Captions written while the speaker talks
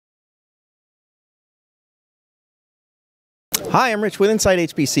Hi, I'm Rich with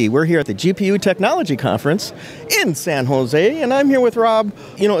insideHPC. We're here at the GPU Technology Conference in San Jose, and I'm here with Rob.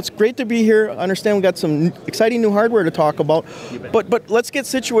 You know, it's great to be here. I understand we've got some exciting new hardware to talk about, but let's get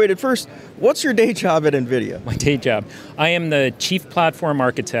situated first. What's your day job at NVIDIA? My day job? I am the Chief Platform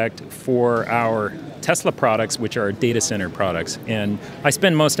Architect for our Tesla products, which are data center products. And I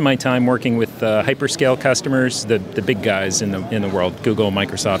spend most of my time working with hyperscale customers, the big guys in the world, Google,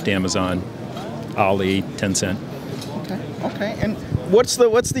 Microsoft, Amazon, Ali, Tencent. Okay. And what's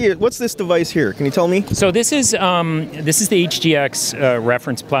this device here? Can you tell me? So this is the HGX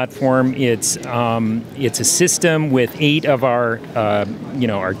reference platform. It's a system with 8 of our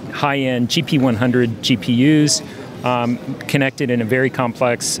our high-end GP100 GPUs connected in a very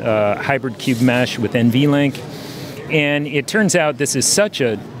complex hybrid cube mesh with NVLink. And it turns out this is such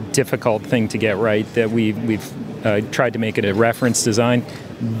a difficult thing to get right that we've tried to make it a reference design.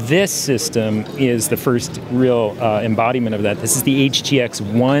 This system is the first real embodiment of that. This is the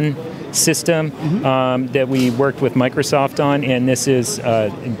HGX-1 system that we worked with Microsoft on, and this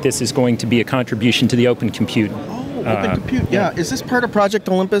is going to be a contribution to the Open Compute. Open Compute, yeah. Is this part of Project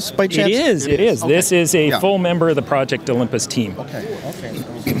Olympus by chance? It is. Okay. This is a full member of the Project Olympus team. Okay.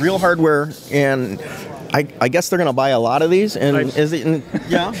 Real hardware, and I guess they're going to buy a lot of these. And is it?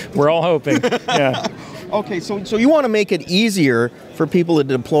 Yeah. We're all hoping. Yeah. Okay, so you want to make it easier for people to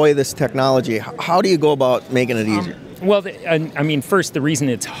deploy this technology. How do you go about making it easier? Well, first, the reason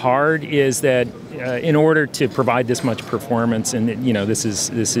it's hard is that in order to provide this much performance, and this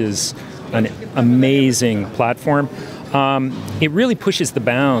is an amazing platform, it really pushes the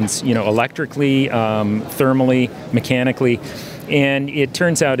bounds, electrically, thermally, mechanically. And it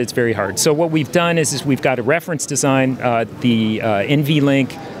turns out it's very hard. So what we've done is we've got a reference design, the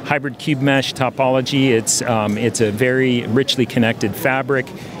NVLink hybrid cube mesh topology. It's a very richly connected fabric,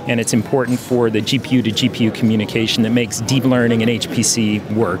 and it's important for the GPU to GPU communication that makes deep learning and HPC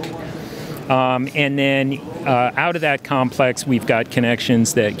work. And then out of that complex, we've got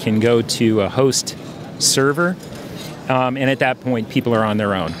connections that can go to a host server. And at that point, people are on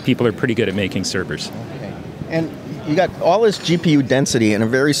their own. People are pretty good at making servers. Okay. And you got all this GPU density in a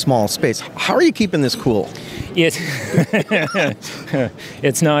very small space. How are you keeping this cool? It's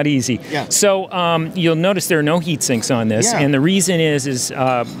not easy. Yeah. So you'll notice there are no heat sinks on this, and the reason is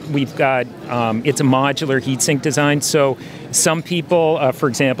we've got it's a modular heat sink design. So some people, for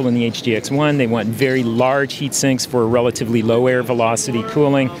example, in the HGX-1, they want very large heat sinks for relatively low air velocity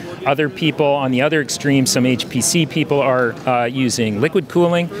cooling. Other people, on the other extreme, some HPC people are using liquid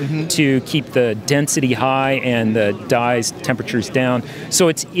cooling to keep the density high and the die's temperatures down. So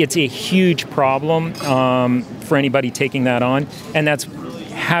it's a huge problem for anybody taking that on, and that's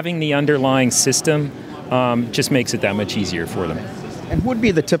having the underlying system just makes it that much easier for them. And who would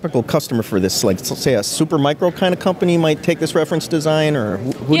be the typical customer for this? Like, say, a super micro kind of company might take this reference design, or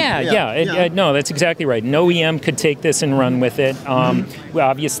no, that's exactly right. An OEM could take this and run with it. Well,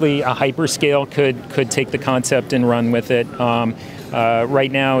 obviously, a hyperscale could take the concept and run with it. Right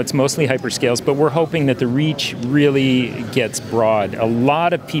now, it's mostly hyperscales, but we're hoping that the reach really gets broad. A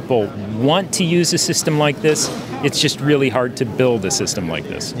lot of people want to use a system like this. It's just really hard to build a system like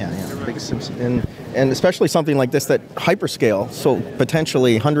this. And especially something like this that hyperscale, so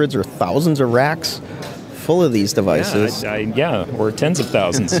potentially hundreds or thousands of racks full of these devices. Or tens of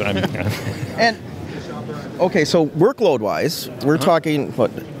thousands. And okay, so workload-wise, we're talking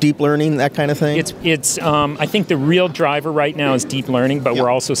what, deep learning, that kind of thing. It's. I think the real driver right now is deep learning, but we're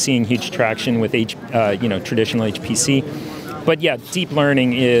also seeing huge traction with traditional HPC. But yeah, deep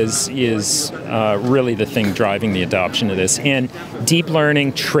learning is really the thing driving the adoption of this. And deep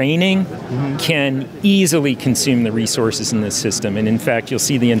learning training can easily consume the resources in this system. And in fact, you'll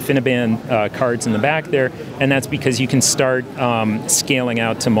see the InfiniBand cards in the back there, and that's because you can start scaling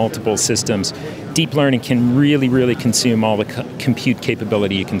out to multiple systems. Deep learning can really, really consume all the compute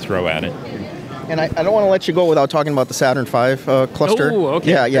capability you can throw at it. And I don't want to let you go without talking about the Saturn V cluster. Oh,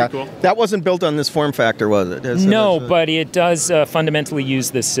 okay. Yeah. Cool. That wasn't built on this form factor, was it? No, but it does fundamentally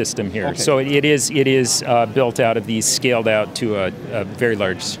use this system here. Okay. So it is built out of these, scaled out to a very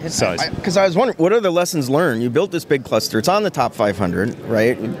large size. Because I was wondering, what are the lessons learned? You built this big cluster. It's on the top 500,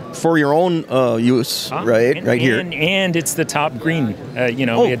 right? For your own use, right? Right here. And it's the top green.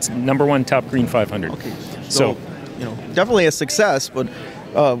 It's #1 top green 500. Okay. So definitely a success, but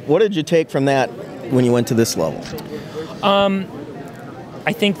what did you take from that when you went to this level?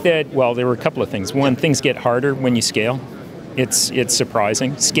 I think that, there were a couple of things. One, things get harder when you scale. It's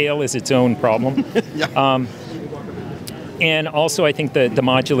surprising. Scale is its own problem. And also, I think the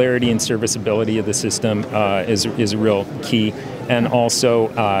modularity and serviceability of the system is a real key. and also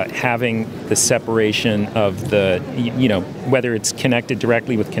having the separation of the, whether it's connected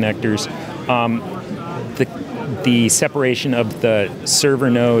directly with connectors, the separation of the server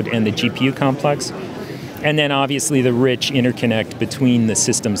node and the GPU complex, and then obviously the rich interconnect between the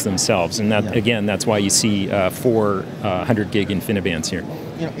systems themselves. And that, again, that's why you see 400 gig InfiniBands here.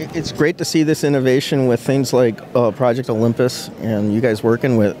 It's great to see this innovation with things like Project Olympus, and you guys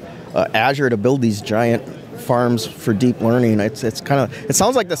working with Azure to build these giant farms for deep learning. It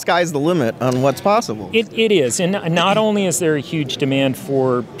sounds like the sky's the limit on what's possible. It is, and not only is there a huge demand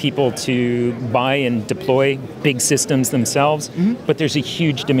for people to buy and deploy big systems themselves, but there's a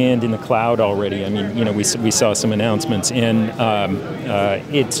huge demand in the cloud already. I mean, we saw some announcements, and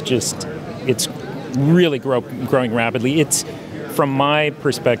it's really growing rapidly. From my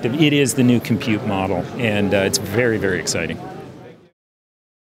perspective, it is the new compute model, and it's very, very exciting.